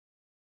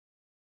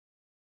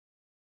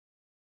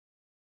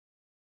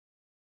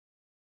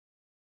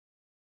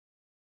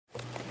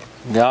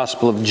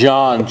Gospel of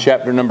John,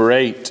 chapter number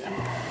 8.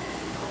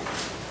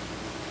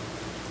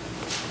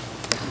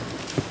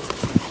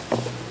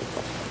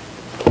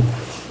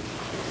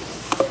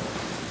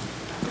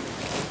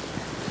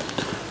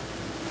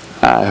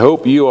 I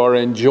hope you are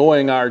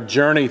enjoying our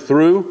journey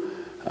through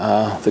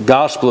the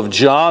Gospel of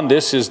John.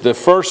 This is the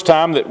first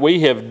time that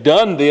we have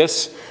done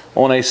this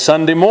on a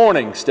Sunday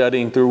morning,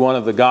 studying through one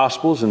of the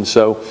Gospels, and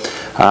so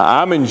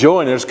I'm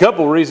enjoying it. There's a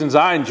couple of reasons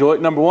I enjoy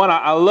it. Number one,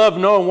 I love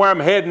knowing where I'm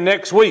heading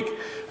next week.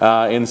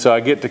 And so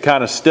I get to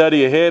kind of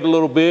study ahead a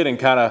little bit and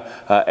kind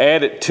of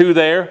add it to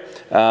there.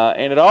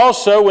 And it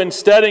also, when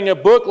studying a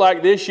book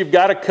like this, you've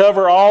got to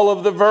cover all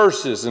of the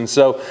verses. And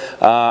so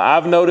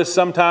I've noticed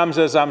sometimes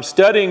as I'm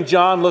studying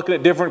John, looking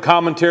at different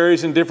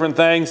commentaries and different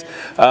things,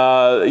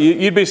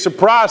 you'd be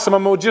surprised some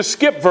of them will just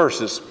skip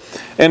verses.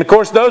 And of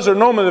course, those are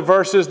normally the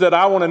verses that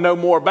I want to know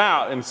more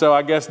about. And so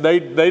I guess they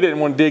didn't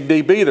want to dig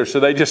deep either. So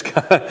they just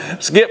kind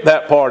of skipped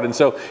that part. And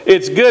so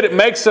it's good. It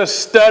makes us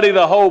study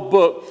the whole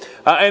book.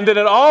 And then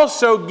it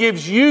also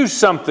gives you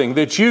something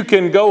that you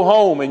can go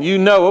home and you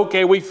know,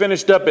 okay, we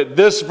finished up at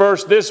this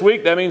verse this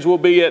week. That means we'll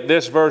be at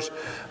this verse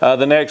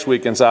the next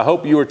week. And so I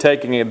hope you are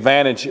taking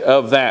advantage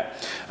of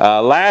that.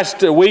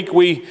 Last week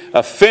we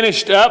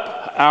finished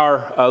up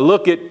our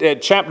look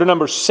at chapter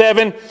number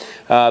 7,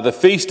 the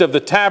Feast of the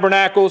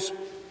Tabernacles.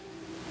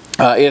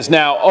 Is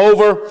now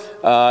over,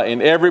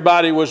 and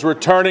everybody was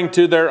returning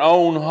to their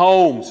own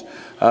homes.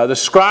 The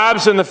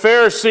scribes and the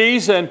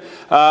Pharisees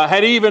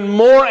had even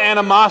more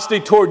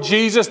animosity toward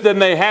Jesus than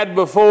they had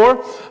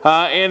before,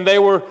 and they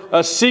were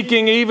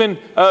seeking even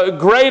a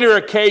greater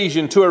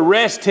occasion to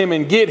arrest him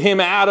and get him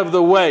out of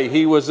the way.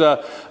 They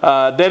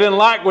didn't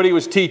like what he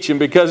was teaching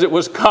because it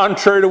was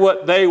contrary to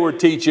what they were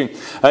teaching.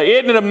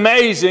 Isn't it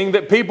amazing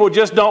that people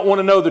just don't want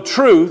to know the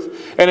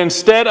truth, and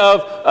instead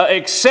of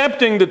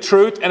accepting the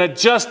truth and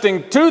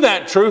adjusting to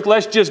that truth,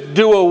 let's just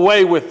do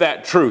away with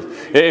that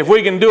truth. If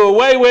we can do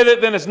away with it,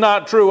 then it's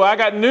not true. I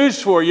got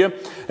news for you.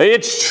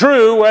 It's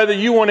true whether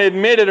you want to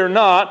admit it or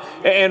not.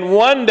 And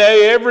one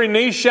day every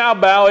knee shall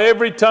bow,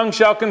 every tongue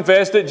shall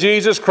confess that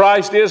Jesus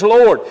Christ is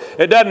Lord.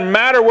 It doesn't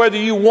matter whether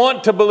you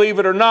want to believe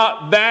it or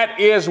not. That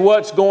is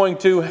what's going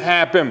to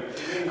happen.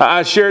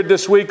 I shared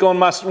this week on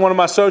one of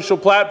my social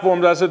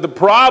platforms. I said the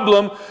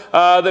problem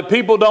that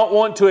people don't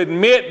want to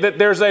admit that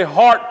there's a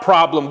heart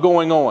problem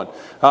going on.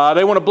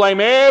 They want to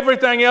blame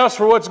everything else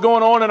for what's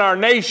going on in our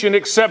nation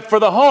except for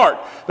the heart.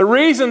 The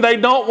reason they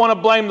don't want to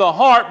blame the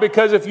heart,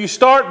 because if you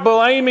start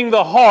blaming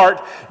the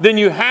heart, then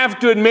you have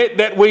to admit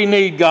that we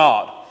need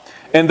God.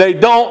 And they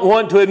don't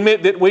want to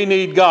admit that we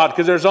need God,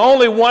 because there's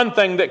only one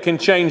thing that can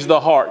change the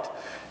heart,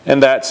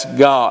 and that's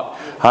God.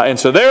 And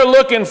so they're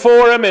looking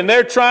for him, and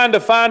they're trying to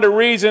find a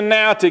reason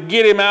now to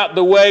get him out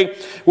the way,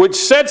 which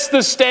sets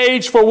the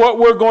stage for what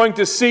we're going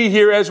to see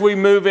here as we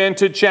move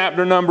into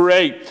chapter number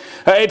 8.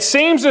 It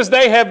seems as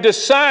they have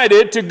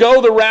decided to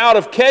go the route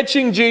of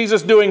catching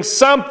Jesus doing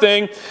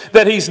something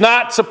that he's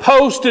not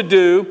supposed to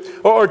do,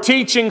 or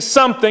teaching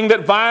something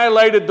that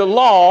violated the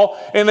law,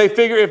 and they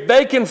figure if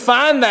they can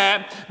find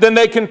that, then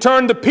they can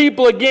turn the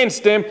people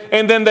against him,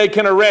 and then they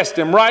can arrest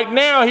him. Right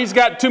now, he's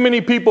got too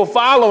many people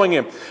following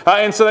him,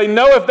 and so they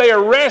know if they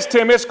arrest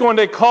him, it's going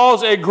to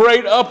cause a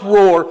great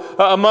uproar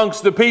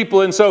amongst the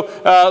people. And so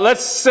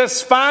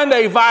let's find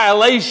a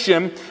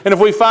violation, and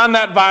if we find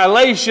that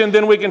violation,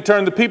 then we can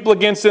turn the people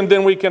against him,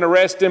 then we can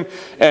arrest him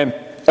and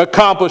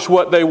accomplish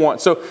what they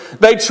want. So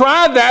they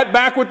tried that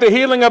back with the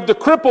healing of the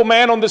crippled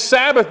man on the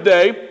Sabbath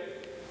day.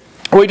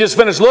 We just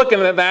finished looking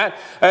at that,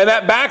 and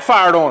that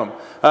backfired on them.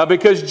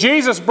 Because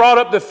Jesus brought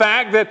up the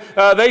fact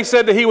that they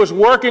said that he was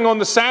working on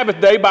the Sabbath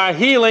day by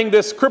healing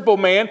this crippled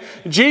man.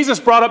 Jesus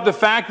brought up the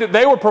fact that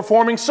they were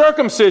performing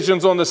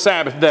circumcisions on the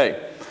Sabbath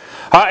day.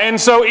 And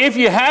so if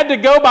you had to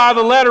go by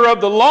the letter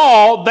of the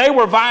law, they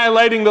were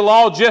violating the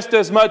law just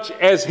as much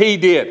as he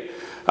did.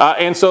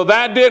 And so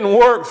that didn't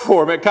work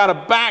for them. It kind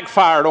of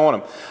backfired on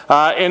them.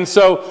 And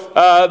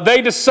so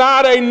they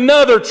decide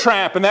another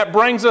trap. And that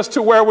brings us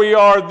to where we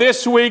are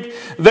this week.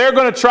 They're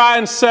going to try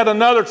and set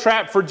another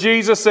trap for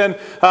Jesus. And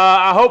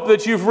I hope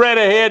that you've read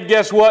ahead.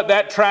 Guess what?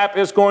 That trap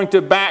is going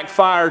to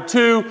backfire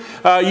too.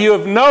 You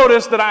have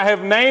noticed that I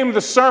have named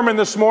the sermon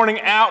this morning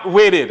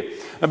Outwitted.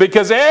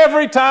 Because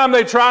every time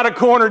they try to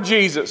corner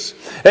Jesus,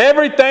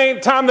 every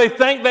time they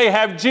think they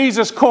have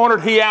Jesus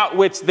cornered, he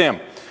outwits them.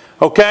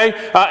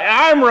 Okay?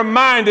 I'm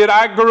reminded,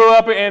 I grew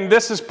up, and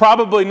this is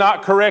probably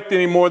not correct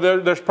anymore.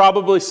 There's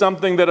probably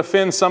something that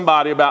offends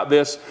somebody about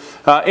this.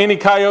 Any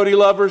coyote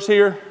lovers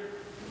here?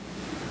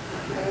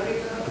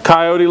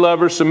 Coyote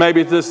lovers, so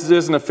maybe this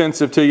isn't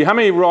offensive to you. How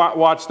many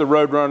watched the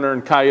Roadrunner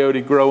and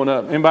Coyote growing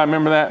up? Anybody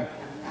remember that?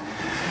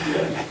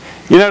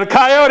 You know, the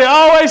coyote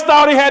always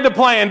thought he had the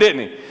plan,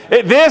 didn't he?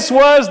 This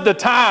was the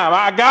time.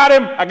 I got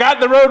him. I got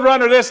the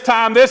Roadrunner this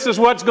time. This is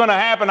what's going to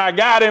happen. I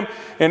got him.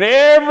 And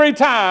every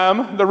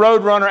time, the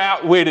Roadrunner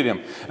outwitted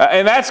him.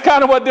 And that's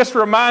kind of what this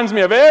reminds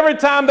me of. Every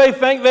time they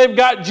think they've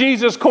got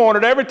Jesus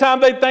cornered, every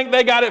time they think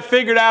they got it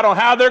figured out on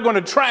how they're going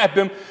to trap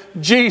him,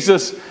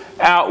 Jesus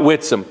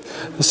outwits them.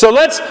 So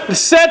let's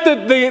set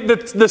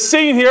the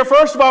scene here.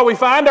 First of all, we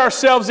find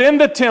ourselves in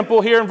the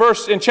temple here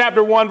in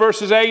chapter 1,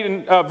 verses 8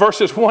 and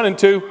verses 1 and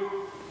 2.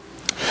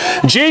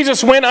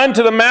 Jesus went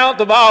unto the Mount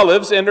of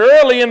Olives, and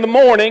early in the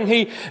morning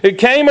he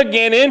came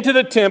again into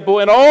the temple,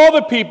 and all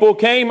the people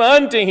came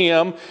unto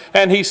him,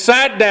 and he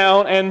sat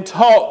down and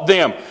taught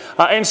them.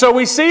 And so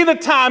we see the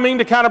timing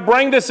to kind of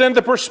bring this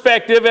into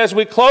perspective. As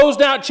we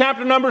closed out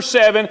chapter number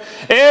 7,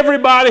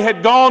 everybody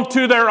had gone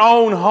to their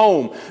own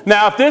home.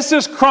 Now, if this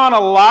is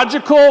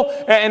chronological,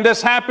 and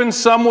this happens,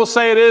 some will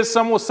say it is,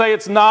 some will say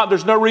it's not.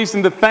 There's no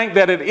reason to think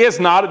that it is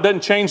not. It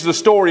doesn't change the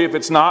story if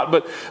it's not.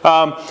 But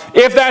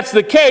if that's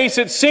the case,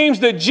 it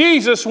seems that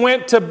Jesus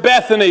went to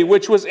Bethany,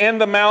 which was in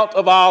the Mount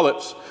of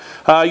Olives.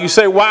 You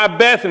say, why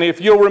Bethany? If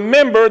you'll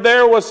remember,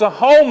 there was a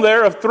home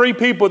there of 3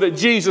 people that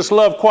Jesus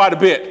loved quite a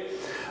bit.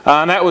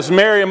 And that was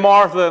Mary and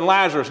Martha and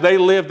Lazarus. They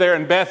lived there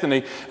in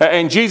Bethany.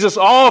 And Jesus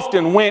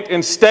often went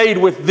and stayed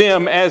with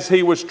them as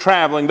he was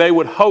traveling. They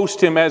would host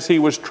him as he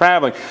was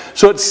traveling.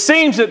 So it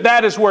seems that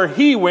that is where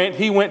he went.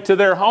 He went to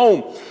their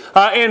home.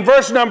 In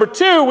verse number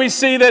 2, we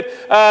see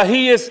that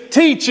he is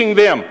teaching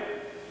them.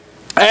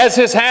 As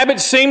his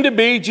habit seemed to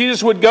be,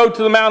 Jesus would go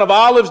to the Mount of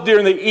Olives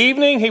during the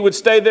evening. He would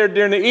stay there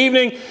during the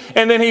evening.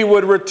 And then he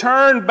would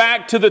return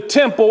back to the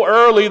temple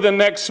early the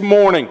next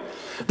morning.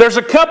 There's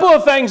a couple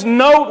of things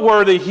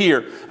noteworthy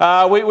here.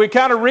 We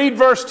kind of read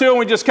verse 2 and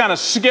we just kind of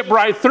skip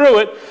right through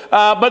it.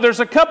 But there's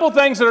a couple of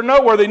things that are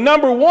noteworthy.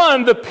 Number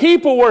one, the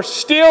people were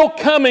still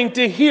coming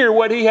to hear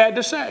what he had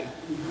to say.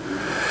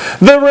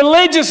 The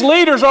religious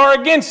leaders are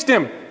against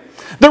him.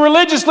 The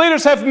religious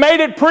leaders have made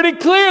it pretty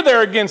clear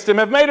they're against him,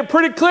 have made it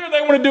pretty clear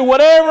they want to do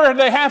whatever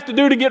they have to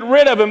do to get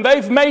rid of him.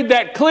 They've made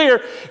that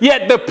clear,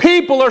 yet the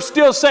people are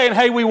still saying,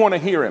 hey, we want to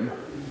hear him.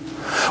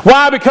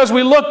 Why? Because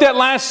we looked at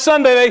last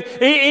Sunday,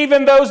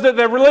 even those that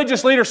the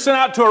religious leaders sent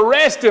out to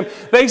arrest him,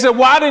 they said,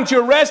 why didn't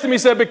you arrest him? He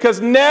said,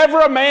 because never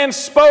a man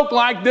spoke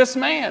like this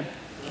man.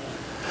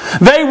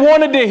 They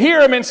wanted to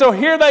hear him, and so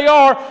here they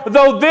are.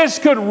 Though this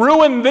could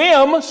ruin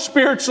them,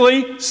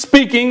 spiritually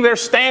speaking, they're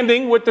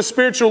standing with the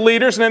spiritual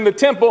leaders and in the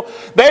temple,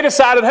 they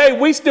decided, hey,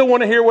 we still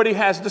want to hear what he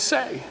has to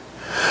say.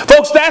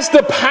 Folks, that's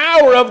the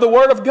power of the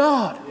Word of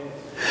God.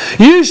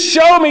 You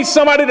show me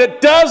somebody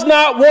that does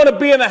not want to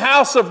be in the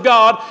house of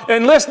God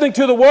and listening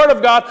to the Word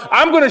of God,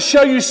 I'm going to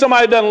show you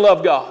somebody that doesn't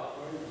love God.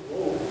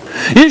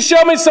 You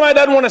show me somebody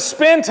that doesn't want to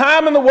spend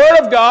time in the Word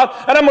of God,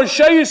 and I'm going to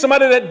show you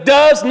somebody that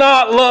does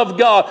not love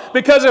God.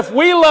 Because if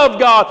we love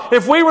God,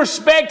 if we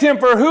respect Him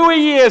for who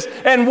He is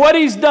and what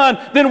He's done,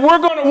 then we're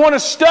going to want to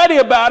study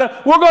about it.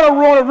 We're going to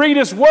want to read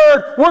His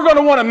Word. We're going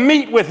to want to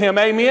meet with Him.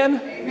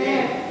 Amen?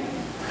 Amen.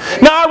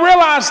 Now, I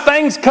realize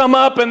things come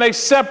up and they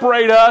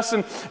separate us.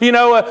 And,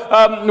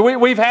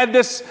 we've had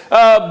this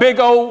big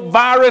old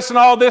virus and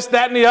all this,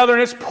 that, and the other,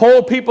 and it's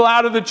pulled people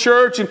out of the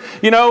church. And,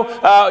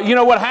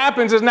 what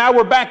happens is now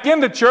we're back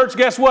in the church.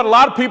 Guess what? A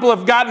lot of people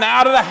have gotten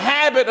out of the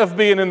habit of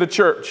being in the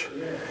church.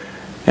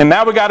 And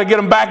now we've got to get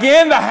them back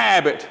in the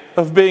habit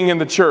of being in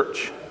the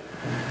church.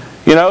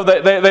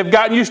 They've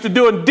gotten used to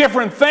doing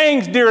different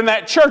things during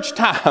that church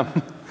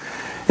time.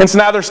 And so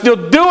now they're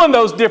still doing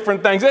those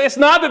different things. It's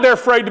not that they're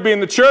afraid to be in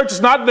the church. It's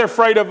not that they're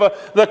afraid of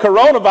the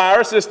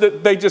coronavirus. It's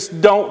that they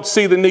just don't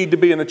see the need to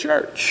be in the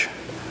church.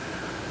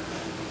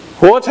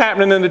 Well, what's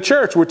happening in the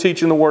church? We're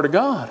teaching the Word of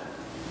God.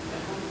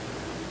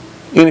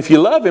 And if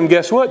you love Him,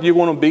 guess what? You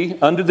want to be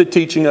under the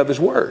teaching of His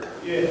Word.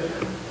 Yeah.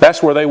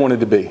 That's where they wanted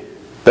to be.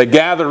 They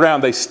gathered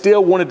around. They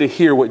still wanted to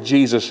hear what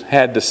Jesus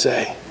had to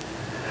say.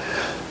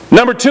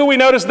 Number 2, we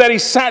notice that He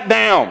sat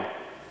down.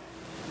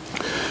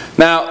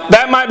 Now,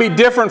 that might be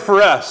different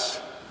for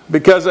us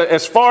because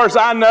as far as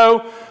I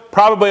know,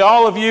 probably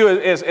all of you,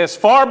 as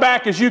far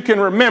back as you can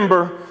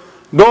remember,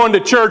 going to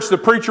church, the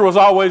preacher was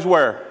always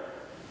where?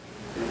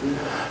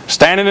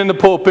 Standing in the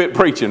pulpit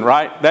preaching,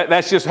 right?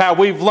 That's just how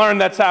we've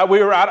learned. That's how we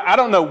were. I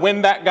don't know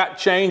when that got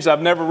changed.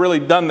 I've never really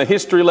done the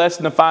history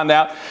lesson to find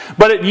out.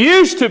 But it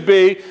used to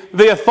be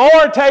the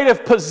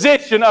authoritative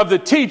position of the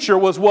teacher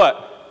was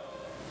what?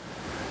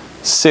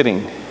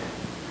 Sitting.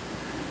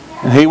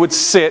 And he would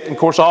sit, and of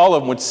course all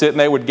of them would sit, and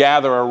they would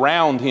gather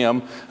around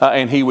him,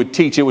 and he would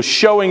teach. It was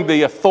showing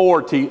the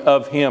authority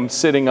of him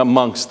sitting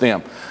amongst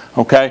them.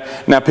 Okay?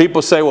 Now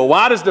people say, well,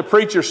 why does the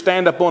preacher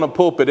stand up on a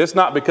pulpit? It's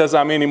not because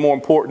I'm any more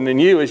important than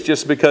you. It's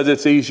just because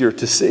it's easier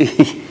to see.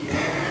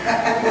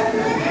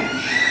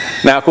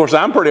 Now, of course,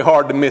 I'm pretty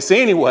hard to miss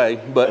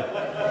anyway, but...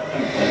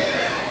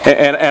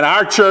 And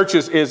our church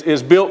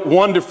is built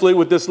wonderfully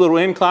with this little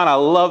incline. I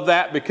love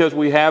that because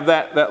we have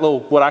that little,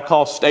 what I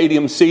call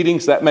stadium seating,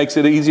 so that makes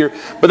it easier.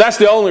 But that's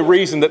the only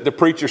reason that the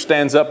preacher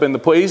stands up in the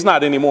pulpit. He's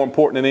not any more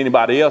important than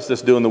anybody else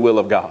that's doing the will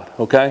of God,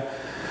 okay?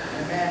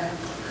 Amen.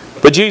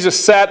 But Jesus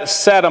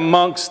sat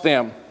amongst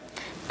them.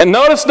 And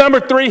notice number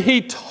 3,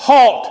 He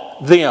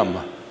taught them.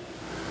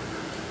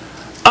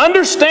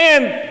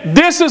 Understand,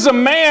 this is a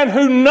man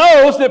who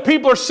knows that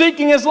people are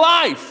seeking his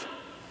life.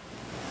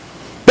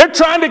 They're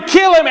trying to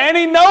kill him, and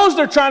he knows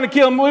they're trying to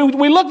kill him.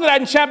 We looked at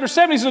that in chapter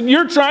 7. He said,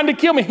 you're trying to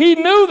kill me. He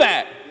knew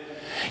that.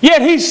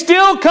 Yet he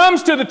still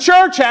comes to the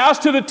church house,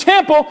 to the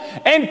temple,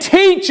 and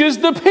teaches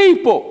the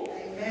people.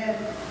 Amen.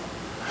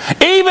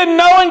 Even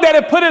knowing that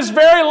it put his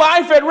very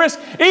life at risk,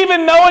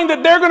 even knowing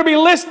that they're going to be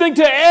listening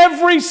to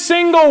every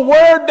single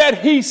word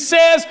that he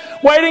says,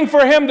 waiting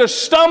for him to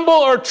stumble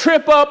or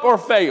trip up or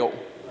fail.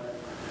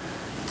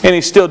 And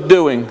he's still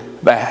doing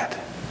that.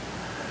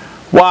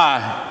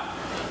 Why?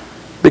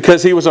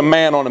 Because he was a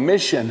man on a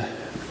mission.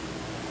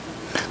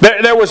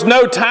 There was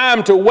no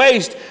time to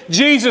waste.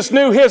 Jesus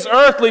knew his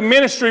earthly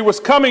ministry was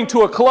coming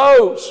to a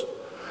close.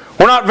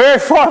 We're not very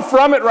far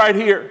from it right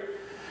here.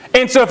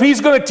 And so if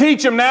he's going to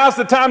teach them, now's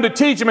the time to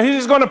teach them. If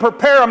he's going to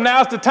prepare them,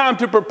 now's the time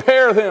to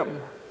prepare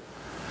them.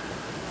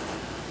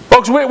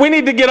 Folks, we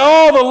need to get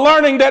all the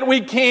learning that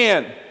we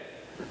can,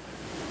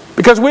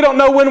 because we don't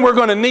know when we're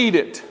going to need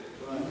it.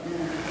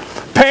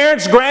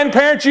 Parents,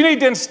 grandparents, you need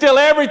to instill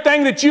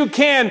everything that you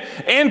can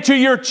into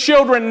your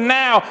children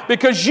now,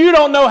 because you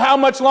don't know how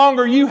much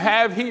longer you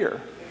have here.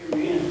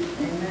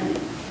 Amen.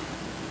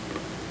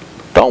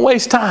 Don't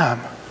waste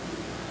time.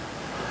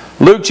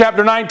 Luke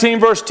chapter 19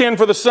 verse 10,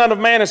 for the Son of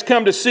Man has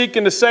come to seek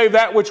and to save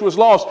that which was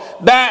lost.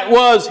 That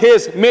was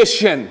his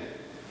mission.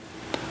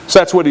 So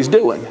that's what he's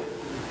doing.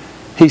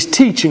 He's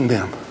teaching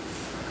them.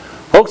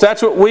 Folks,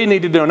 that's what we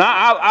need to do. And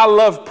I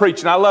love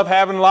preaching. I love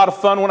having a lot of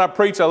fun when I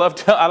preach. I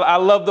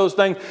love those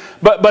things.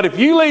 But if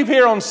you leave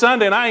here on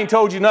Sunday and I ain't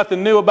told you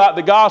nothing new about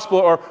the gospel,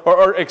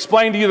 or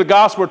explain to you the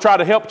gospel, or try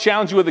to help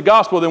challenge you with the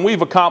gospel, then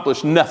we've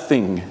accomplished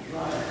nothing.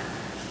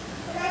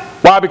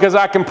 Why? Because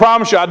I can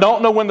promise you, I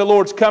don't know when the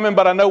Lord's coming,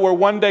 but I know we're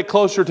one day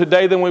closer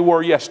today than we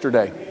were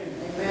yesterday.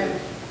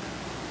 Amen.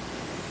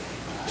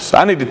 So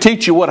I need to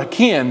teach you what I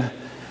can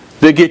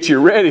to get you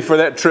ready for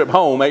that trip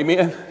home.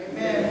 Amen?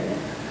 Amen.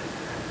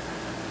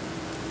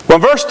 Well,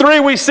 in verse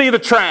 3, we see the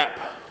trap.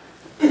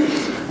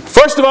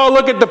 First of all,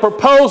 look at the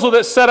proposal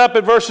that's set up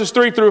in verses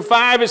 3 through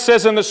 5. It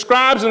says, and the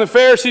scribes and the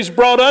Pharisees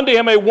brought unto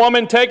him a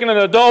woman taken in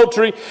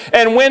adultery,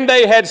 and when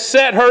they had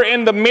set her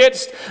in the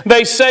midst,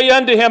 they say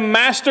unto him,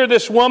 Master,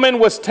 this woman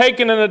was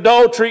taken in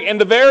adultery in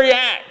the very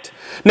act.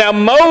 Now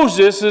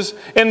Moses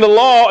in the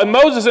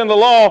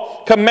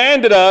law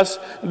commanded us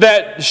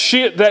that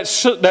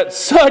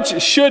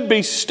such should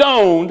be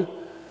stoned.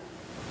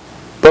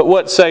 But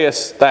what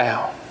sayest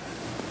thou?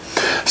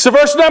 So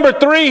verse number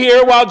 3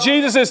 here, while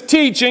Jesus is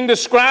teaching, the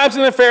scribes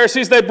and the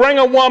Pharisees, they bring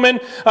a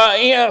woman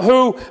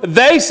who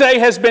they say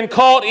has been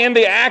caught in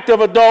the act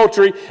of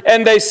adultery,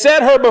 and they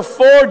set her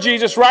before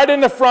Jesus right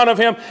in the front of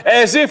him,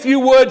 as if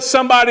you would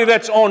somebody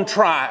that's on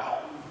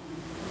trial.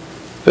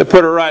 They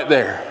put her right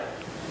there.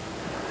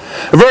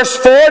 Verse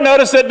 4,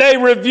 notice that they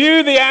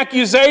review the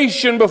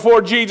accusation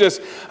before Jesus.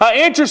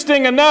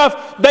 Interesting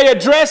enough, they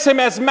address him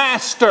as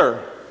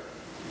master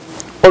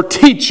or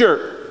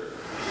teacher.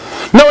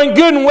 Knowing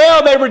good and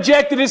well they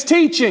rejected his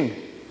teaching.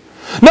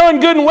 Knowing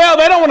good and well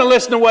they don't want to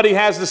listen to what he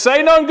has to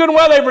say. Knowing good and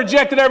well they've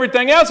rejected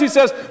everything else. He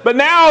says, but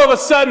now all of a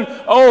sudden,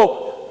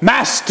 oh,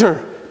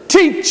 master,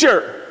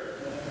 teacher.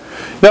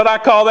 You know what I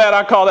call that?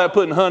 I call that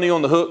putting honey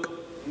on the hook.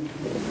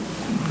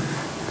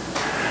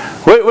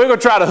 We're going to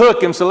try to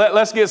hook him, so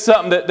let's get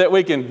something that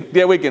we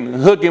can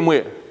hook him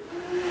with.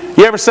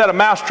 You ever set a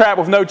mouse trap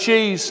with no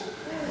cheese?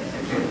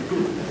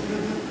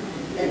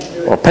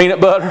 Or peanut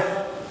butter?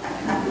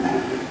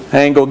 I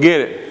ain't gonna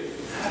get it.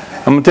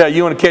 I'm gonna tell you,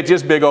 you want to catch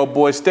this big old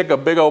boy, stick a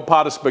big old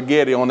pot of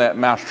spaghetti on that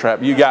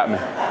mousetrap. You got me.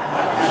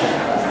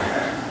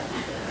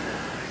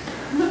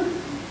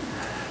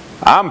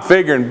 I'm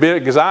figuring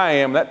big as I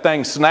am, that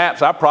thing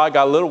snaps. I probably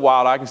got a little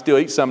while. I can still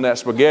eat some of that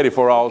spaghetti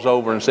before all's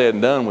over and said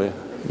and done with.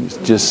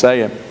 Just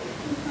saying.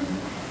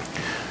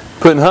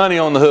 Putting honey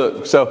on the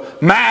hook. So,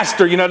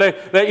 master,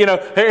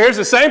 here's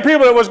the same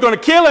people that was going to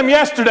kill him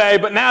yesterday,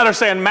 but now they're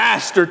saying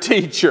master,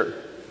 teacher.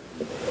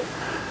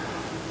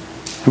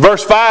 In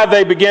verse 5,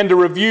 they begin to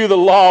review the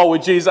law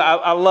with Jesus.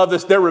 I love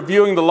this. They're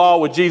reviewing the law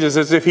with Jesus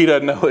as if he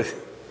doesn't know it.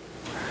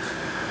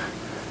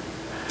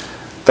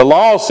 The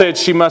law said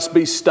she must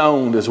be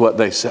stoned, is what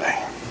they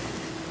say.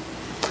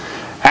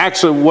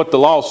 Actually, what the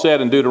law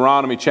said in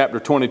Deuteronomy chapter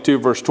 22,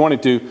 verse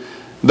 22,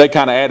 they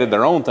kind of added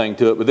their own thing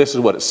to it, but this is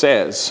what it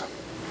says.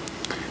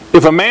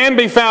 If a man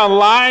be found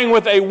lying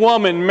with a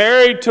woman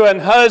married to an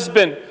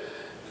husband,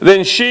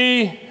 then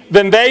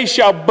they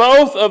shall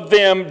both of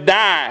them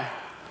die.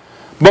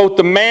 Both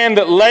the man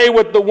that lay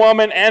with the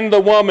woman and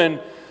the woman,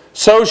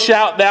 so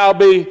shalt thou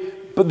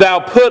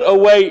put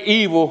away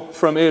evil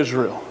from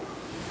Israel.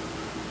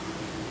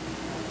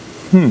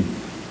 So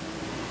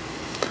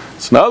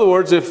in other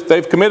words, if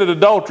they've committed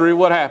adultery,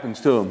 what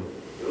happens to them?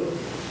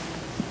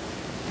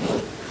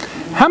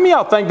 How many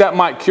of y'all think that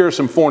might cure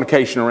some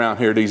fornication around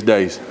here these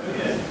days?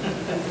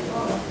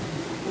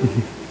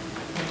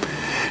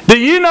 Do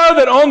you know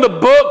that on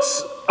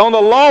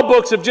the law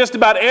books of just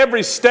about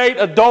every state,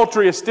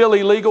 adultery is still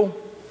illegal?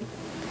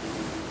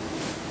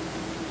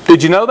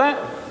 Did you know that?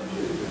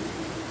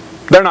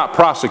 They're not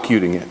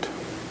prosecuting it.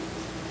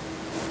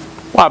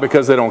 Why?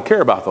 Because they don't care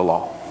about the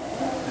law.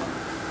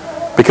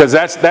 Because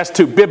that's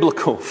too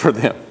biblical for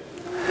them.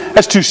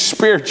 That's too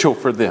spiritual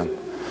for them.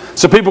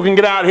 So people can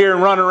get out here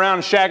and run around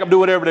and shack up, do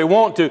whatever they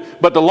want to,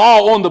 but the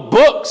law on the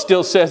book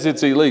still says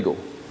it's illegal.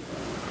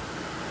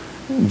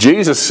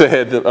 Jesus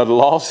said, the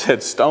law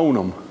said stone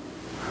them.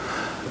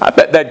 I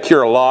bet that'd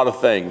cure a lot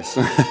of things.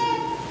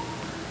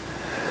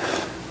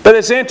 But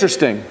it's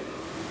interesting.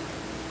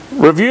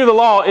 Review the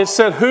law. It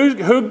said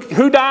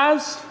who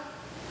dies?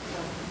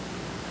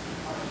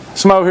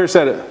 Somebody over here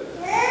said it.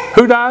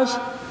 Who dies?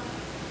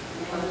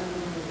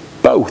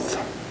 Both.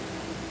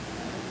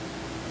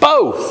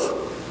 Both.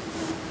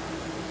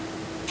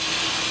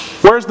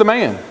 Where's the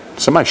man?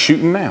 Somebody's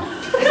shooting now.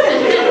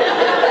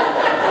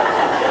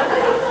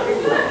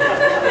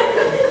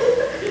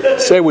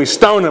 Say we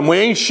stone him. We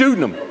ain't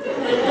shooting him.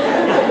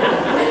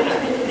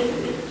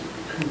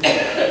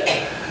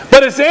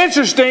 But it's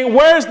interesting,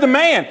 where's the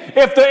man?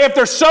 If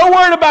they're so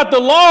worried about the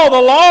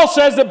law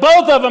says that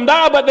both of them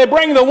die, but they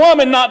bring the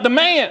woman, not the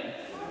man.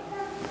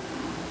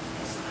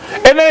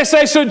 And then they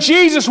say, so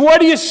Jesus,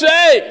 what do you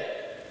say?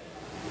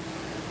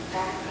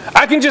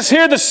 I can just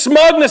hear the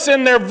smugness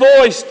in their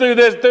voice through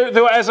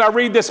as I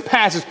read this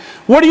passage.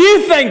 What do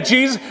you think,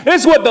 Jesus?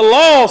 This is what the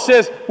law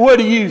says. What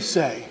do you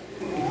say?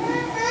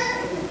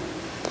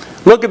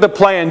 Look at the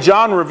plan.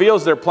 John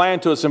reveals their plan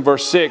to us in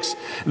verse 6.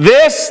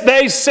 This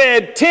they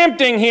said,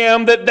 tempting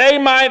him that they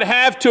might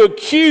have to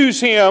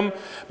accuse him.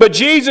 But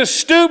Jesus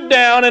stooped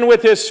down and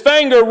with his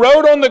finger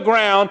wrote on the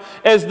ground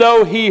as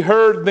though he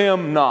heard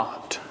them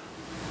not.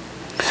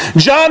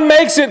 John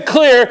makes it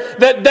clear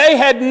that they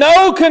had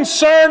no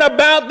concern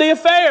about the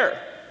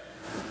affair.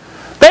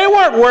 They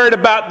weren't worried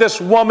about this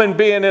woman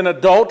being in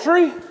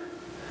adultery.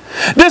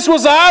 This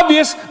was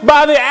obvious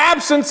by the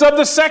absence of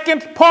the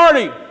second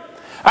party.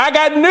 I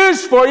got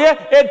news for you.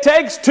 It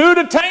takes two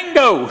to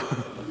tango.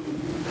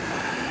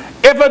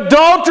 If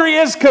adultery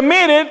is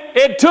committed,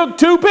 it took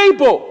two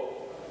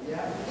people.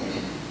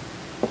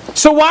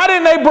 So why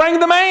didn't they bring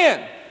the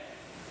man?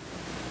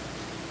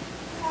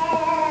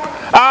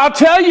 I'll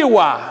tell you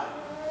why.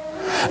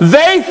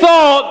 They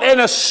thought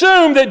and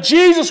assumed that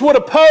Jesus would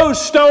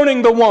oppose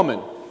stoning the woman.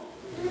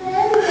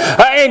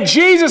 And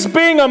Jesus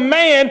being a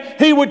man,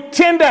 he would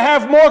tend to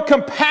have more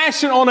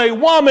compassion on a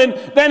woman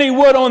than he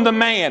would on the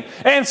man.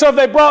 And so if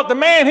they brought the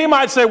man, he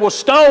might say, well,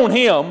 stone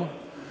him.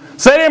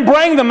 So they didn't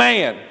bring the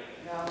man.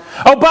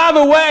 Oh, by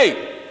the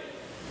way,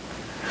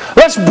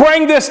 let's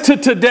bring this to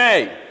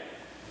today.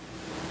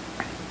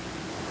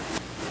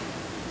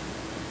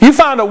 You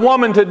find a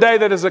woman today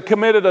that has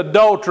committed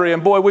adultery,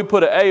 and boy, we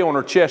put an A on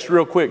her chest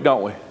real quick,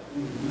 don't we?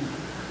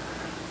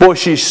 Boy,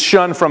 she's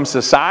shunned from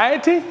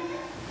society.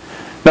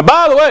 Now,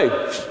 by the way,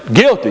 she's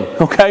guilty,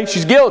 okay?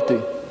 She's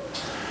guilty.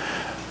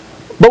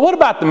 But what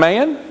about the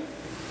man?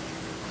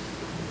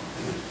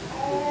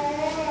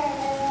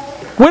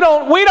 We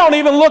don't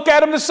even look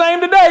at him the same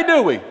today,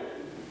 do we?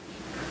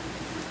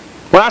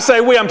 When I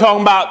say we, I'm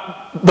talking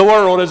about the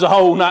world as a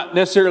whole, not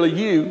necessarily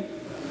you.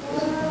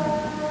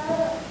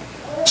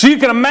 So you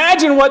can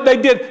imagine what they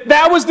did.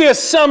 That was the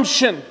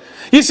assumption.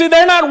 You see,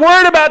 they're not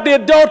worried about the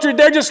adultery.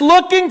 They're just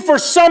looking for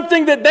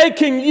something that they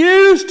can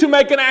use to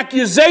make an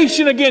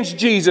accusation against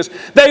Jesus.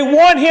 They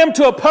want him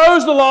to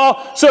oppose the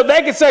law so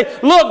they can say,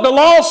 look, the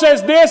law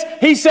says this.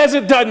 He says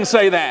it doesn't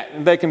say that.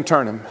 And they can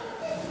turn him.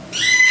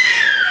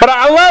 But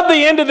I love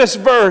the end of this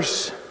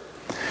verse.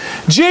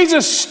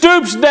 Jesus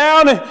stoops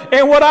down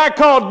and what I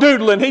call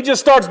doodling. He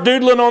just starts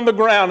doodling on the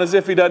ground as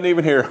if he doesn't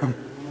even hear him.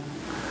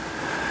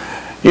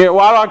 You know,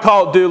 why do I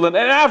call it doodling?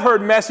 And I've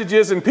heard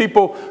messages and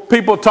people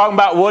talking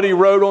about what he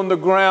wrote on the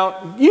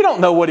ground. You don't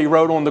know what he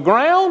wrote on the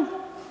ground.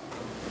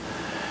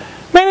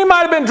 Man, he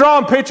might have been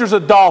drawing pictures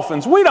of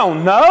dolphins. We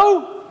don't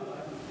know.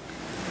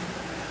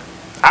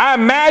 I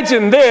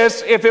imagine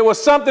this, if it was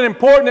something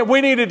important that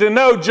we needed to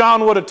know,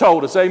 John would have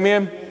told us.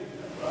 Amen?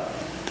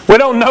 We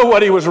don't know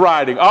what he was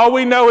writing. All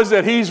we know is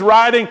that he's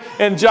writing,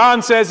 and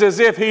John says as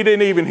if he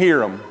didn't even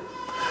hear him.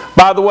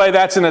 By the way,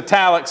 that's in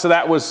italics, so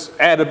that was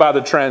added by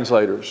the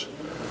translators.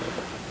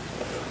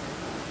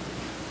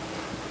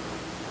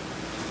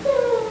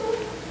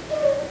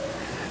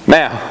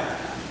 Now,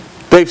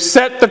 they've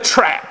set the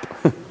trap.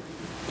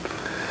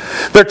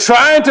 They're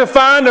trying to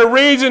find a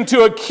reason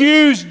to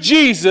accuse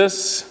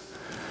Jesus,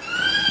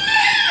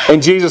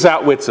 and Jesus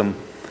outwits them.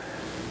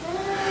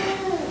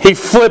 He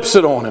flips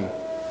it on him.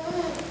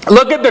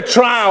 Look at the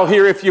trial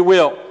here, if you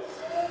will.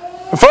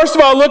 First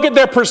of all, look at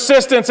their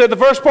persistence. At the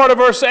first part of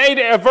verse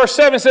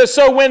 7 says,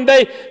 so when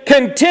they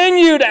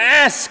continued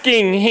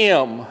asking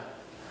him,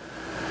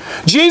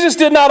 Jesus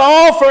did not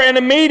offer an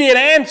immediate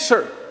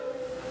answer.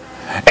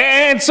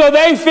 And so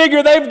they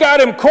figure they've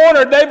got him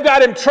cornered, they've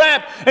got him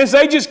trapped, and so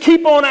they just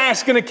keep on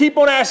asking and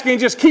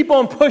just keep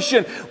on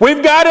pushing.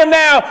 We've got him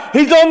now,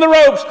 he's on the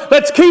ropes,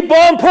 let's keep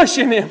on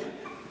pushing him.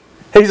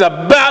 He's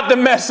about to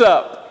mess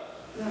up.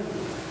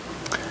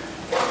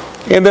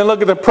 And then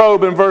look at the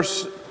probe in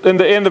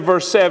the end of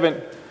verse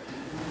 7.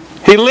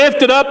 He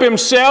lifted up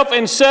himself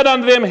and said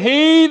unto them,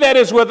 He that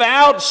is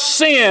without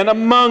sin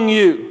among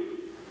you,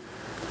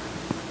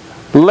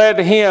 let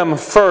him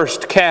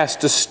first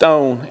cast a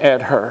stone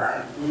at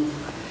her.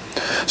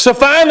 So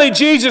finally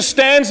Jesus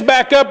stands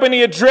back up and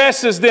he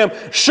addresses them.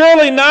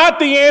 Surely not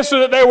the answer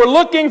that they were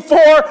looking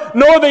for,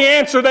 nor the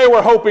answer they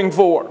were hoping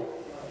for.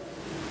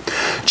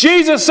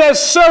 Jesus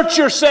says, search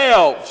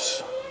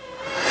yourselves.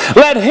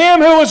 Let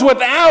him who is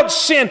without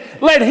sin,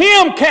 let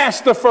him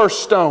cast the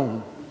first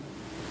stone.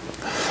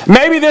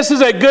 Maybe this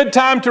is a good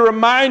time to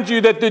remind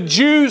you that the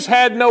Jews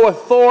had no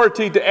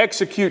authority to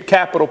execute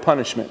capital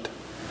punishment.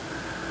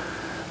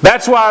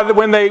 That's why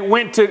when they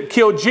went to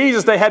kill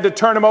Jesus, they had to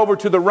turn him over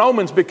to the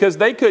Romans because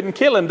they couldn't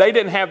kill him. They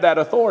didn't have that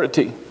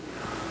authority.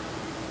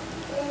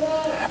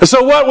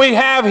 So what we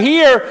have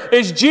here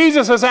is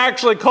Jesus has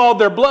actually called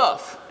their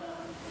bluff.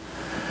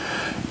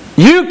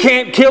 You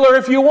can't kill her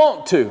if you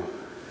want to,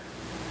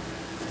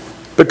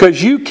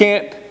 because you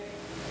can't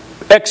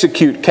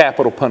execute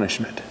capital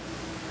punishment.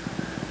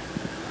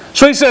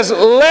 So he says,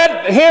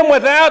 let him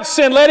without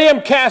sin, let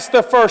him cast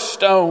the first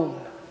stone.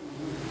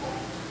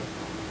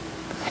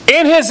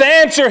 In his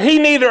answer, he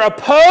neither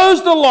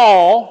opposed the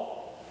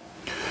law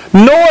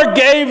nor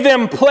gave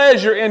them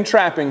pleasure in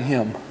trapping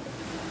him.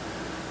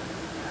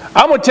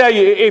 I'm going to tell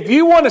you, if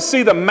you want to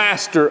see the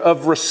master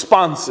of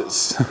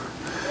responses,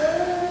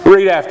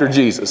 read after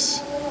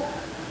Jesus.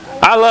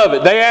 I love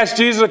it. They asked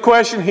Jesus a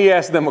question, he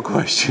asked them a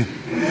question.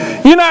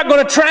 You're not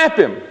going to trap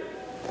him.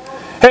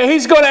 Hey,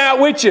 he's going to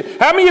outwit you.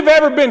 How many of you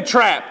have ever been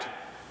trapped?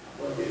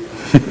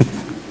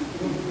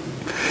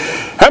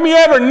 How many of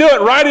you ever knew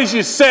it right as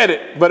you said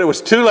it, but it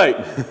was too late?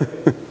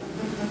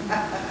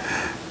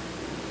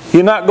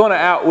 You're not going to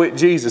outwit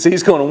Jesus.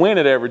 He's going to win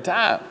it every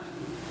time.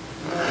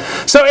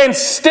 So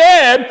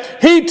instead,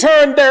 he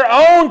turned their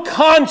own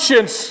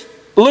conscience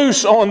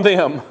loose on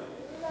them.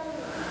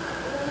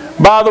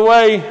 By the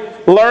way,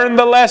 learn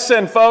the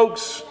lesson,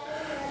 folks.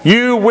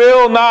 You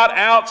will not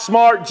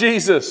outsmart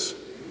Jesus.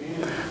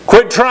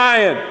 Quit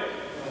trying.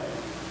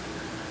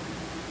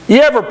 You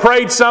ever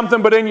prayed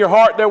something, but in your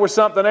heart there was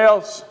something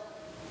else?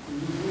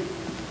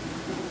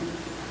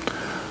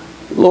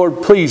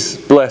 Lord, please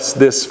bless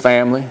this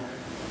family.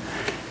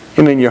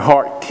 And in your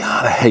heart,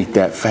 God, I hate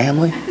that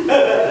family.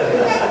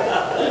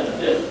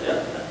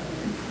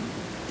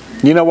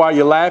 You know why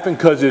you're laughing?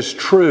 Because it's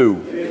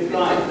true.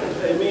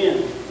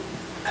 Amen.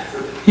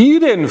 You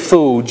didn't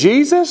fool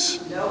Jesus.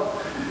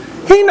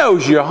 He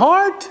knows your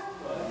heart.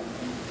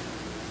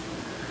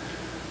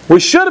 We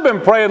should have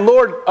been praying,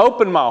 Lord,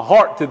 open my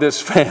heart to this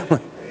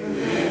family.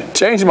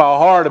 Change my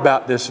heart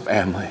about this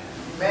family.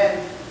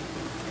 Amen.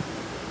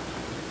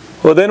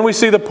 Well, then we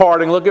see the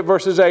parting. Look at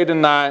verses 8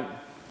 and 9.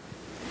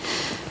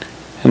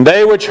 And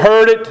they which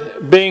heard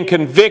it, being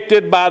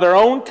convicted by their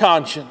own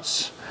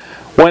conscience,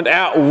 went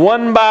out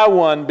one by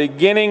one,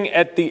 beginning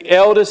at the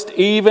eldest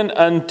even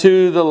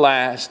unto the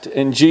last.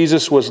 And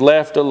Jesus was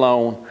left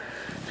alone,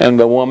 and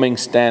the woman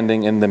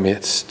standing in the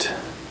midst.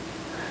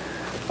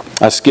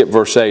 I skipped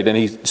verse 8. And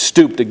he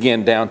stooped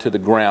again down to the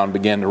ground,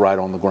 began to write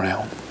on the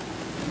ground.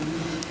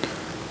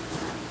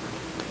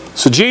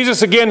 So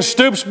Jesus again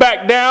stoops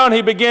back down.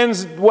 He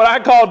begins what I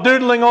call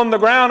doodling on the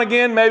ground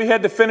again. Maybe he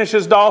had to finish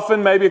his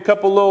dolphin. Maybe a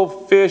couple little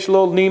fish,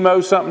 little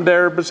Nemo, something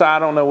there. But I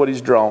don't know what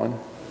he's drawing.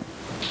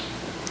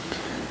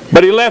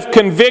 But he left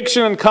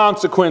conviction and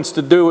consequence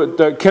to do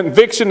it.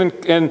 Conviction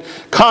and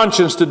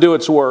conscience to do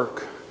its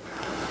work.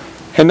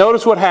 And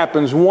notice what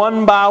happens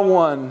one by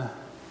one.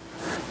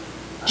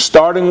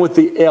 Starting with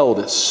the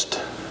eldest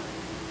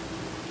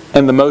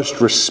and the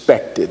most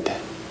respected.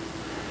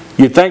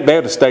 You'd think they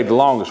would have stayed the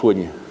longest,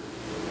 wouldn't you?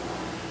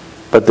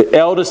 But the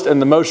eldest and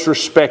the most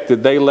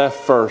respected, they left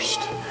first.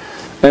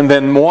 And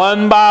then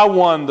one by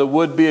one, the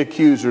would-be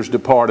accusers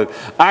departed.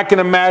 I can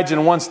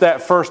imagine once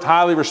that first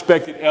highly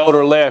respected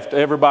elder left,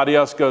 everybody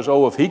else goes,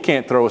 oh, if he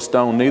can't throw a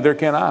stone, neither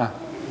can I.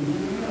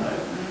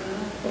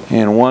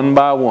 And one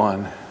by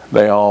one,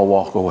 they all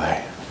walk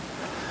away.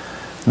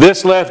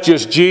 This left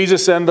just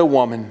Jesus and the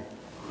woman.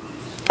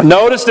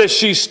 Notice that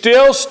she's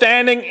still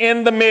standing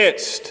in the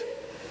midst.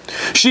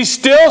 She's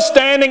still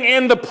standing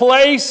in the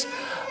place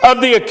of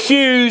the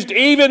accused,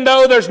 even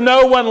though there's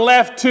no one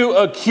left to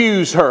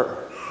accuse her.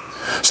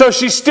 So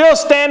she's still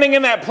standing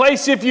in that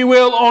place, if you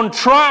will, on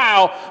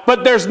trial,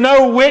 but there's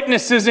no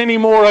witnesses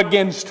anymore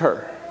against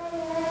her.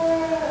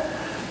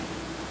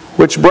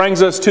 Which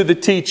brings us to the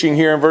teaching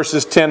here in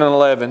verses 10 and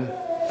 11.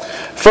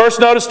 First,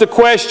 notice the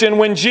question.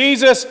 When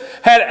Jesus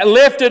had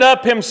lifted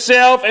up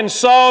himself and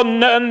saw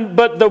none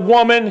but the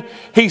woman,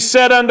 he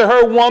said unto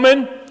her,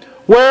 Woman,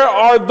 where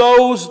are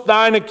those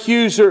thine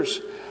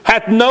accusers?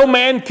 Hath no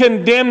man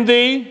condemned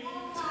thee?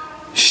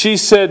 She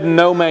said,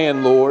 No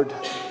man, Lord.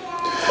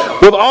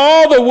 With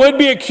all the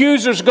would-be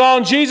accusers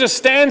gone, Jesus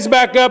stands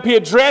back up. He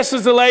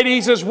addresses the lady.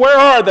 He says, Where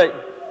are they?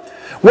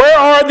 Where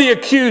are the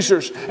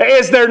accusers?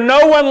 Is there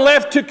no one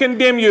left to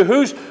condemn you?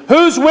 Who's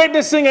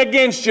witnessing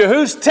against you?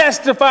 Who's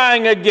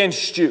testifying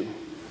against you?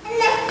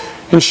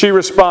 And she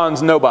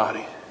responds,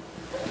 Nobody.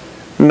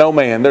 No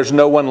man. There's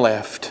no one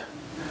left.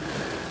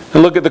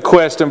 And look at the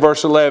question,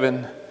 verse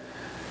 11.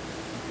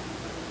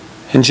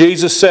 And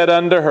Jesus said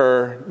unto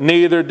her,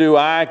 Neither do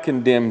I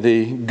condemn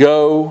thee.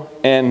 Go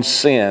and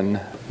sin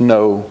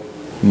no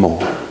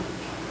more.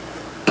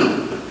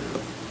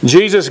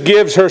 Jesus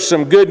gives her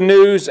some good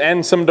news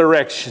and some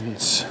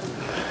directions.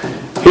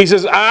 He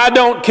says, I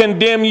don't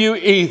condemn you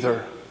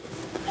either.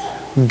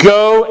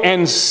 Go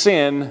and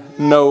sin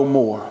no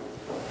more.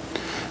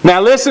 Now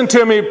listen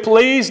to me,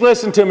 please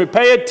listen to me.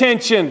 Pay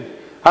attention.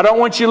 I don't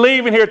want you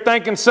leaving here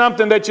thinking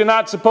something that you're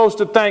not supposed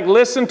to think.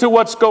 Listen to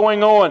what's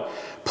going on.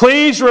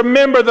 Please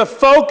remember, the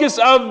focus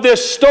of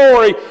this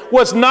story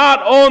was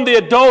not on the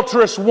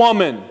adulterous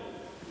woman.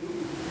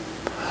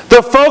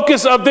 The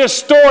focus of this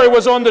story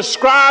was on the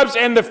scribes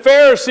and the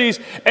Pharisees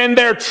and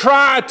their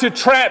try to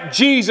trap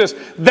Jesus.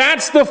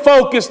 That's the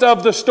focus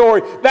of the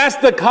story. That's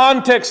the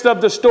context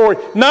of the story,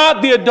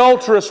 not the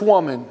adulterous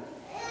woman.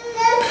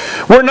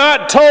 We're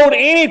not told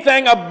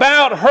anything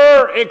about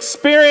her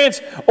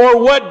experience or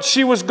what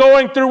she was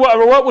going through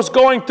or what was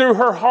going through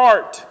her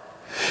heart.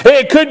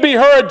 It could be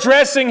her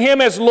addressing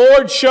Him as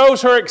Lord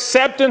shows her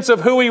acceptance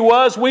of who He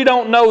was. We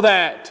don't know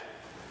that.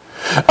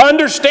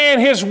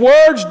 Understand, His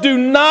words do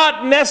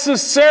not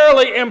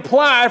necessarily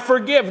imply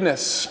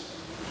forgiveness.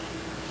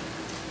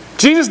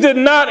 Jesus did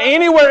not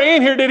anywhere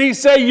in here did He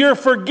say you're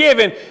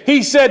forgiven.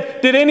 He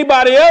said, did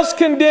anybody else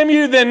condemn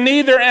you? Then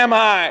neither am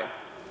I.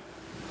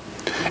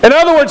 In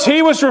other words,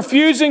 He was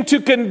refusing to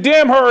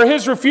condemn her, or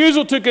His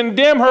refusal to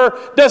condemn her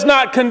does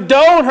not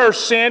condone her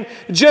sin,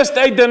 just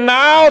a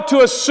denial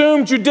to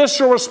assume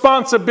judicial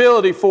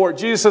responsibility for it.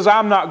 Jesus says,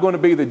 I'm not going to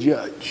be the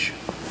judge.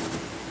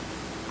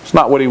 It's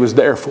not what He was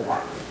there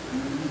for.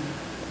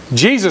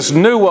 Jesus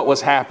knew what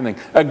was happening.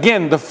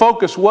 Again, the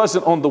focus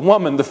wasn't on the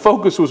woman. The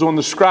focus was on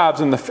the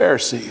scribes and the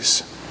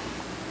Pharisees.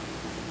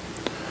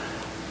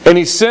 And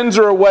He sends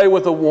her away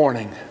with a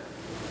warning.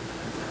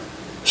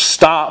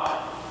 Stop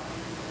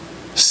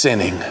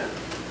sinning.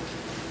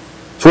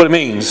 That's what it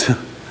means.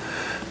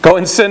 Go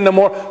and sin no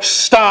more.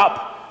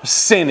 Stop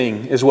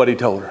sinning is what He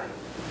told her.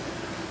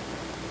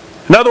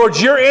 In other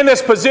words, you're in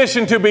this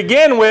position to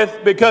begin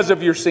with because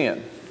of your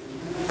sin.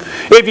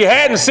 If you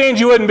hadn't sinned,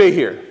 you wouldn't be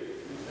here.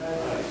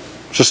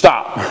 So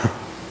stop.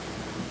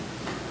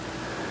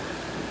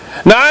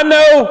 Now I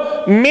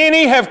know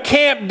many have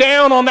camped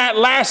down on that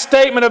last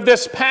statement of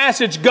this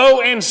passage,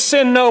 go and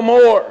sin no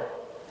more.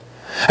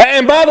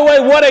 And by the way,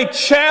 what a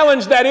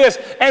challenge that is,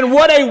 and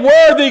what a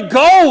worthy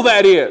goal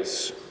that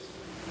is.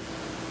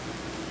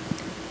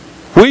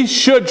 We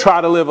should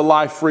try to live a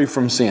life free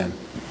from sin.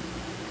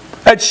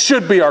 That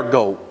should be our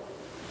goal.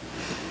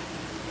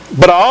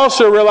 But I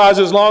also realize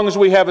as long as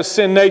we have a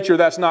sin nature,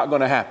 that's not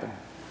going to happen.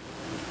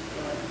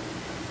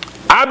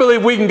 I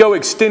believe we can go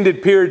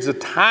extended periods of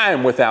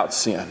time without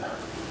sin.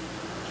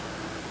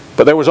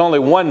 But there was only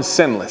one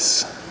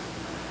sinless,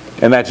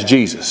 and that's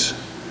Jesus.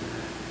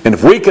 And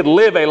if we could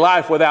live a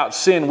life without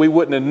sin, we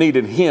wouldn't have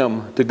needed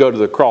Him to go to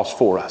the cross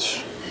for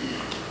us.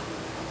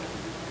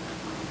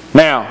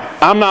 Now,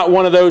 I'm not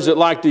one of those that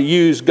like to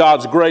use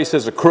God's grace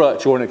as a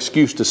crutch or an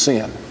excuse to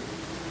sin.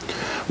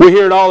 We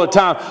hear it all the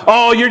time.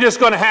 Oh, you're just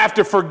going to have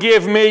to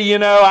forgive me. You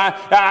know,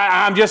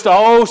 I'm just an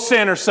old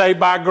sinner saved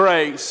by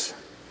grace.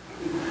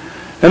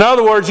 In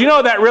other words, you know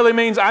what that really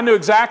means? I knew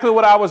exactly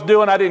what I was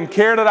doing. I didn't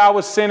care that I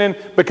was sinning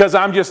because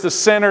I'm just a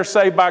sinner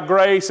saved by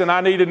grace and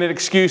I needed an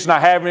excuse and I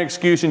have an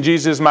excuse and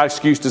Jesus is my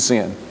excuse to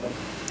sin.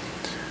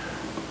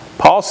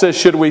 Paul says,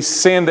 should we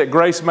sin that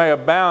grace may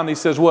abound? He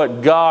says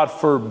what? God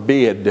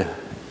forbid.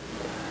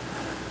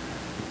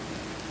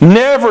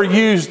 Never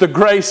use the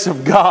grace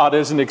of God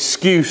as an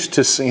excuse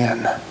to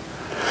sin.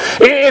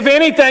 If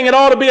anything, it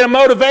ought to be a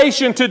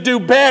motivation to do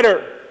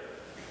better.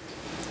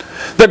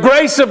 The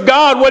grace of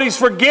God, what He's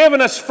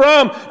forgiven us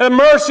from, the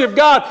mercy of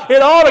God,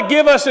 it ought to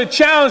give us a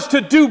challenge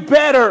to do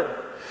better.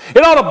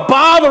 It ought to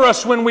bother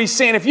us when we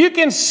sin. If you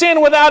can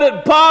sin without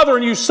it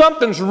bothering you,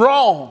 something's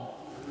wrong.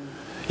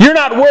 You're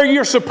not where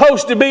you're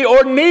supposed to be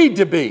or need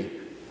to be.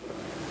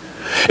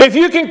 If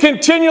you can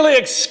continually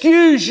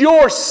excuse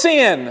your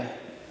sin,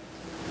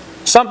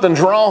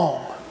 something's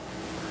wrong.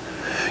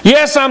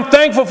 Yes, I'm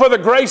thankful for the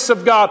grace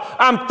of God.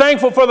 I'm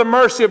thankful for the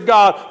mercy of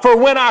God for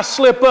when I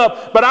slip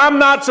up. But I'm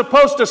not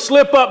supposed to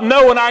slip up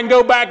knowing I can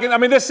go back. I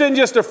mean, this isn't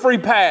just a free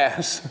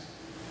pass.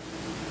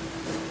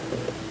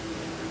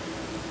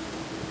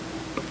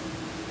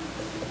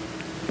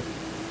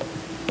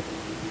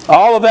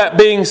 All of that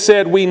being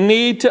said, we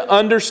need to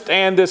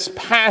understand this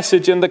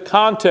passage in the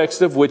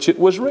context of which it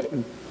was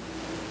written.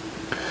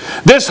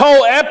 This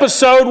whole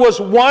episode was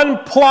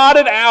one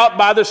plotted out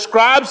by the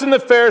scribes and the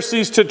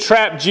Pharisees to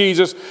trap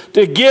Jesus,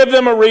 to give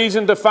them a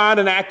reason to find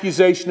an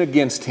accusation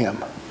against Him.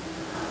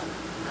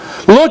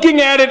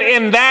 Looking at it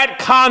in that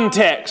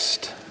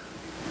context,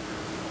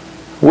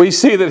 we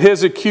see that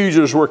His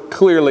accusers were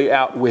clearly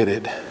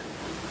outwitted.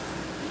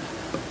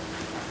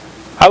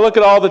 I look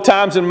at all the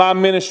times in my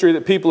ministry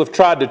that people have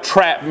tried to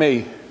trap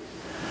me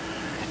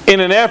in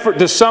an effort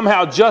to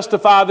somehow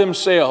justify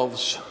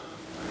themselves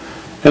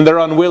and their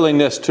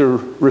unwillingness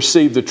to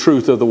receive the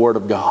truth of the Word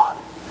of God.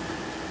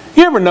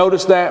 You ever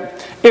notice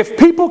that? if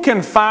people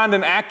can find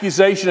an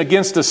accusation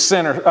against a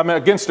sinner,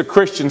 against a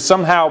Christian,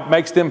 somehow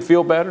makes them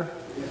feel better?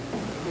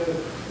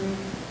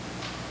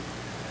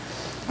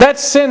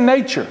 That's sin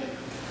nature.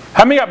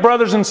 How many got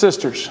brothers and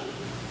sisters?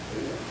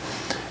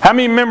 How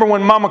many remember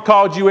when Mama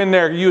called you in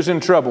there, you was in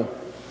trouble?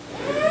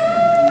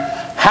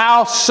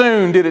 How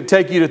soon did it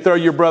take you to throw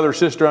your brother or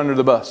sister under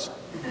the bus?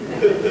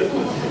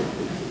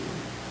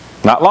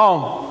 Not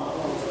long.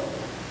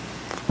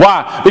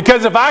 Why?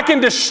 Because if I can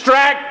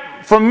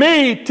distract from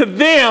me to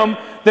them,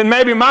 then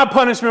maybe my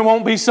punishment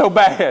won't be so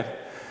bad.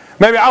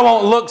 Maybe I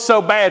won't look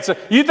so bad. So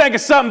you think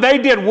of something they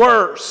did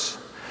worse.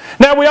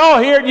 Now we all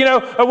hear,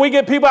 we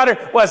get people out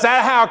there, well, is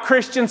that how a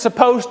Christian's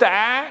supposed to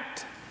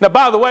act? Now,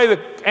 by the way,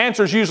 the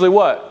answer is usually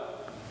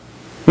what?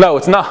 No,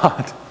 it's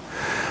not.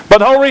 But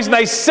the whole reason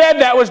they said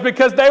that was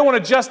because they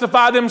want to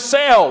justify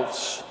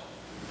themselves.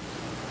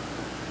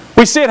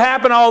 We see it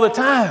happen all the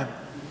time.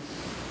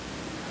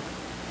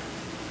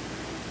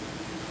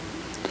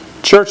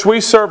 Church, we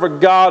serve a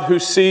God who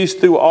sees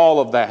through all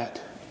of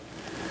that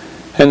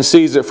and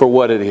sees it for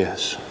what it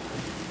is.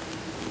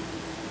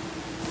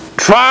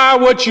 Try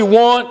what you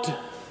want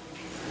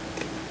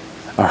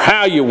or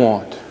how you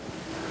want.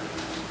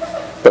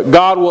 But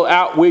God will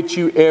outwit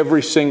you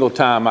every single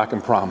time, I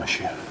can promise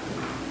you.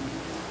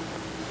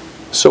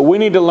 So we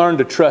need to learn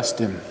to trust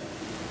Him.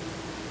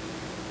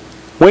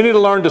 We need to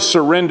learn to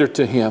surrender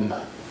to Him.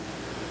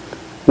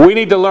 We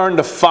need to learn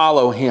to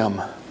follow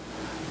Him.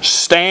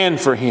 Stand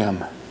for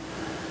Him.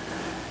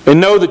 And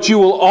know that you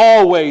will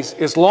always,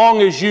 as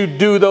long as you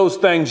do those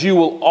things, you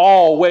will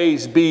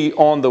always be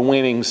on the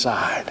winning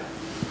side.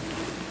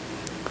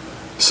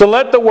 So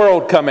let the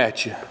world come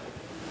at you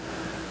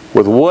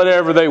with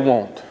whatever they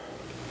want.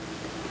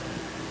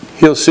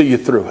 He'll see you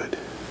through it.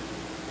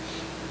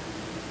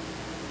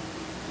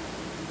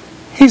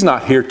 He's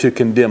not here to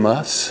condemn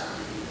us.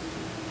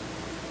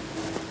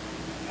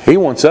 He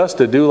wants us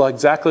to do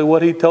exactly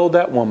what He told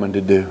that woman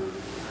to do.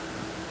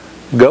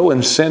 Go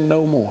and sin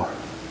no more.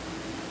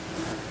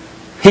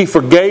 He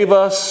forgave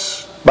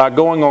us by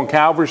going on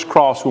Calvary's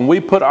cross. When we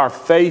put our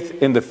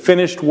faith in the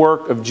finished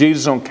work of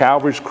Jesus on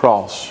Calvary's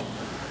cross,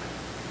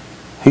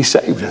 He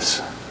saved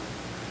us.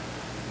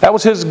 That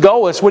was His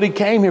goal. That's what He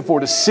came here for,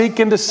 to seek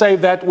and to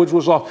save that which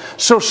was lost.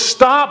 So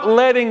stop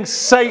letting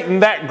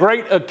Satan, that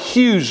great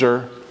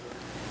accuser,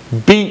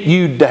 beat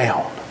you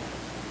down.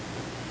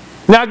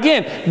 Now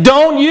again,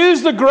 don't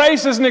use the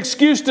grace as an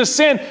excuse to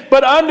sin,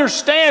 but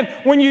understand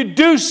when you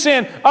do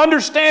sin,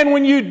 understand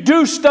when you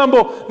do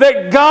stumble,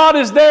 that God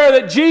is there,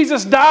 that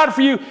Jesus died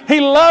for you. He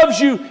loves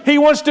you. He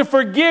wants to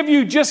forgive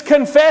you. Just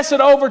confess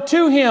it over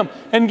to Him.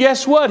 And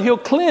guess what? He'll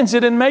cleanse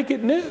it and make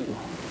it new.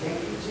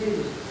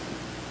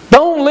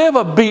 Don't live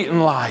a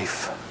beaten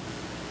life.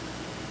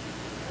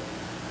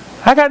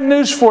 I got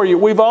news for you.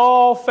 We've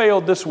all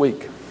failed this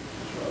week.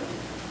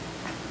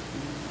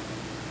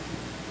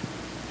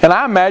 And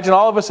I imagine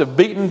all of us have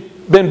been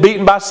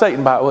beaten by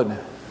Satan by it, wouldn't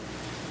it?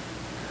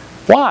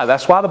 Why?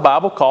 That's why the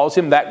Bible calls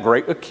him that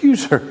great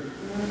accuser.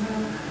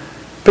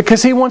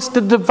 Because he wants to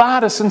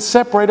divide us and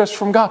separate us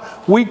from God.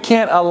 We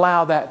can't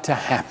allow that to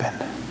happen.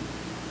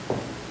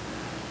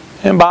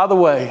 And by the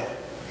way,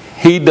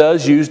 he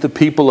does use the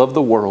people of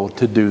the world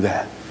to do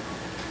that.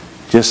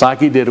 Just like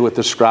he did with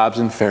the scribes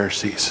and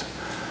Pharisees.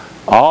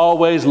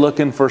 Always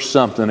looking for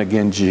something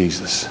against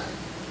Jesus.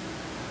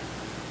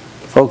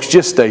 Folks,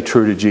 just stay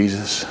true to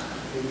Jesus.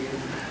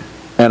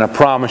 And I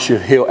promise you,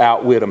 He'll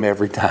outwit them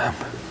every time.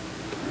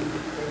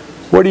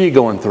 What are you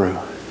going through?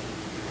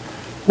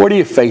 What are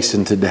you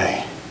facing today?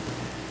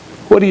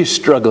 What are you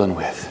struggling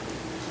with?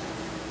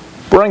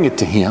 Bring it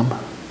to Him.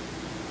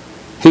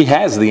 He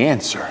has the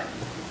answer,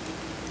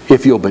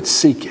 if you'll but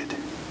seek it.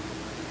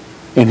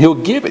 And He'll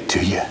give it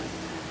to you,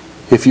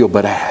 if you'll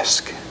but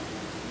ask.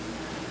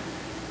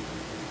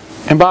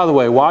 And by the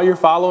way, while you're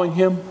following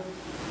Him,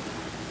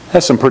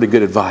 that's some pretty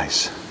good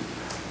advice.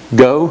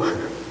 Go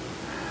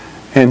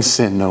and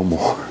sin no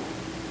more.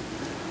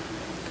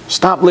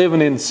 Stop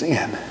living in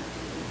sin.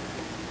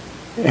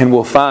 And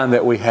we'll find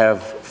that we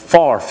have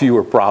far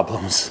fewer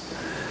problems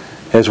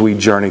as we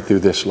journey through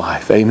this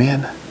life.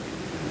 Amen?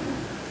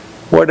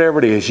 Whatever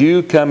it is,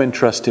 you come and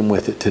trust Him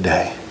with it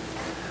today.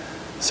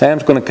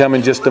 Sam's going to come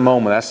in just a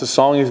moment. That's the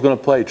song he's going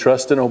to play,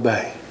 Trust and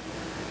Obey.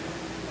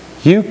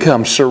 You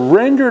come,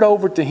 surrender it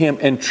over to Him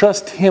and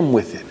trust Him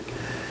with it.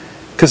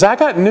 Because I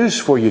got news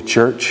for you,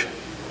 church.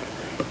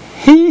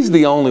 He's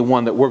the only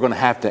one that we're going to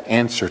have to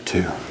answer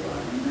to.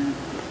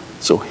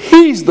 So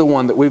He's the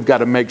one that we've got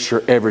to make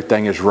sure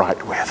everything is right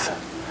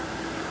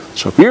with.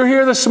 So if you're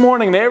here this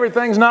morning and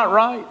everything's not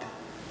right,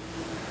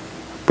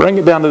 bring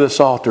it down to this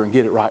altar and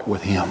get it right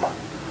with Him.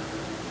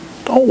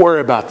 Don't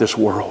worry about this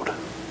world.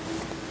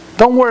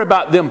 Don't worry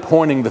about them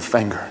pointing the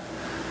finger.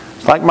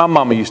 It's like my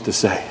mama used to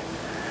say.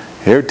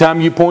 Every time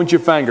you point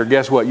your finger,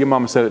 guess what? Your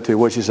mama said it too.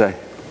 What'd she say?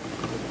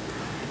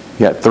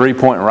 You got 3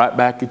 pointing right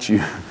back at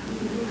you.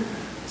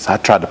 So I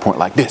tried to point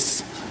like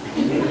this.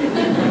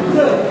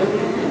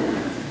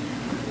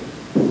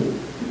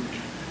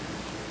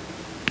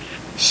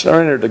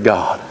 Surrender to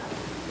God.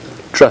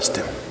 Trust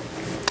Him.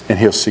 And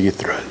He'll see you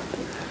through it.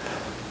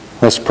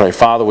 Let's pray.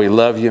 Father, we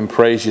love you and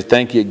praise you.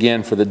 Thank you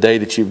again for the day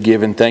that you've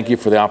given. Thank you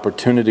for the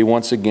opportunity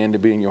once again to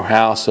be in your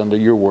house under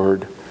your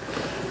word.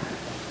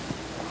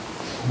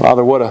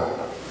 Father, what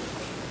a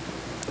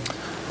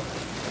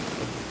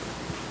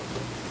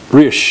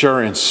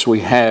reassurance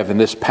we have in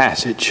this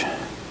passage.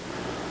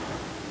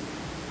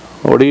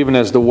 Lord, even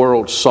as the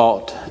world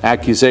sought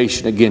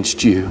accusation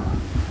against you,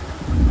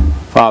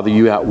 Father,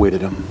 you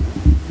outwitted them.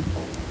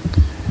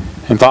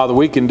 And Father,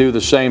 we can do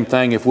the same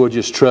thing if we'll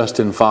just trust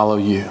and follow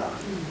you.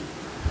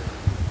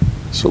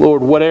 So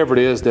Lord, whatever it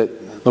is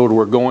that, Lord,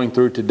 we're going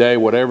through today,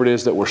 whatever it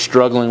is that we're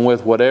struggling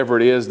with, whatever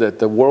it is that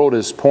the world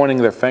is pointing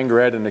their finger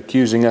at and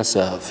accusing us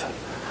of,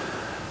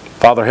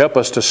 Father, help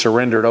us to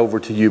surrender it over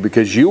to you,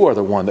 because you are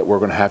the one that we're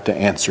going to have to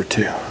answer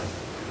to.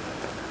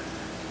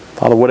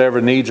 Father,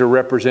 whatever needs are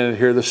represented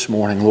here this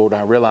morning, Lord,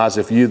 I realize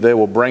if they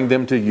will bring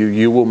them to you,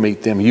 you will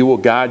meet them. You will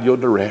guide, you'll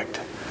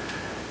direct.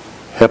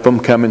 Help them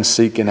come and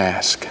seek and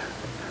ask,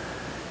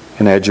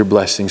 and add your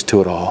blessings to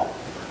it all.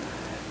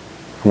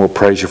 And we'll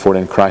praise you for it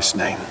in Christ's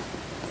name.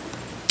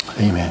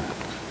 Amen.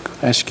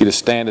 I ask you to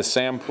stand as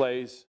Sam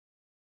plays.